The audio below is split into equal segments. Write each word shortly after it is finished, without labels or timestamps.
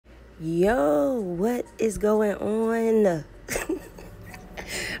Yo, what is going on?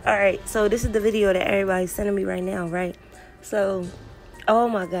 Alright, so this is the video that everybody's sending me right now, right? So, oh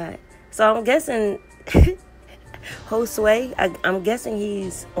my god. So I'm guessing Josue, I'm guessing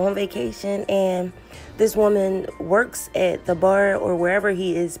he's on vacation and this woman works at the bar or wherever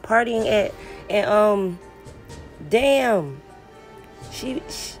he is partying at, and damn,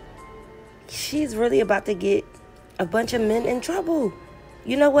 she's really about to get a bunch of men in trouble.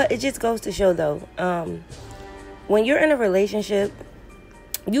 You know what? It just goes to show, though, when you're in a relationship,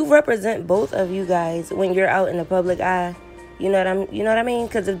 you represent both of you guys when you're out in the public eye. You know what I mean?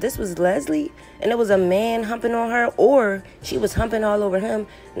 Because if this was Leslie and it was a man humping on her, or she was humping all over him,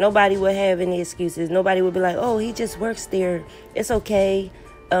 nobody would have any excuses. Nobody would be like, "Oh, he just works there. It's okay.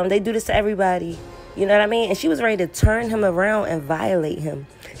 They do this to everybody." You know what I mean? And she was ready to turn him around and violate him.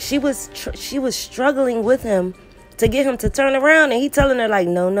 She was struggling with him to get him to turn around, and he telling her like,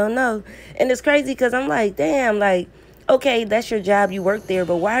 no. And it's crazy because I'm like, damn, like, okay, that's your job, you work there,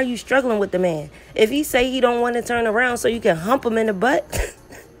 but why are you struggling with the man? If he say he don't want to turn around so you can hump him in the butt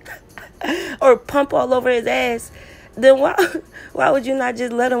or pump all over his ass, then why would you not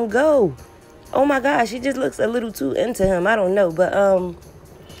just let him go? Oh my gosh, he just looks a little too into him. I don't know, but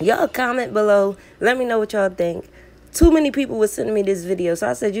y'all comment below, let me know what y'all think. Too many people were sending me this video, so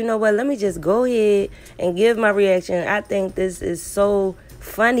I said, you know what, let me just go ahead and give my reaction. I think this is so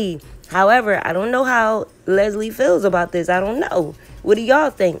funny. However, I don't know how Leslie feels about this. I don't know. What do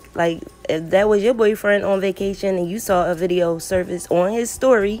y'all think? Like, if that was your boyfriend on vacation and you saw a video surface on his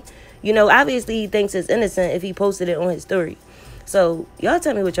story, you know, obviously he thinks it's innocent if he posted it on his story. So y'all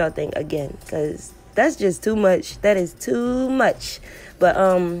tell me what y'all think again, because that's just too much. That is too much. But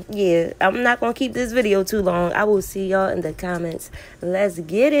yeah, I'm not gonna keep this video too long. I will see y'all in the comments. Let's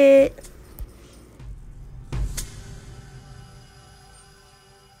get it.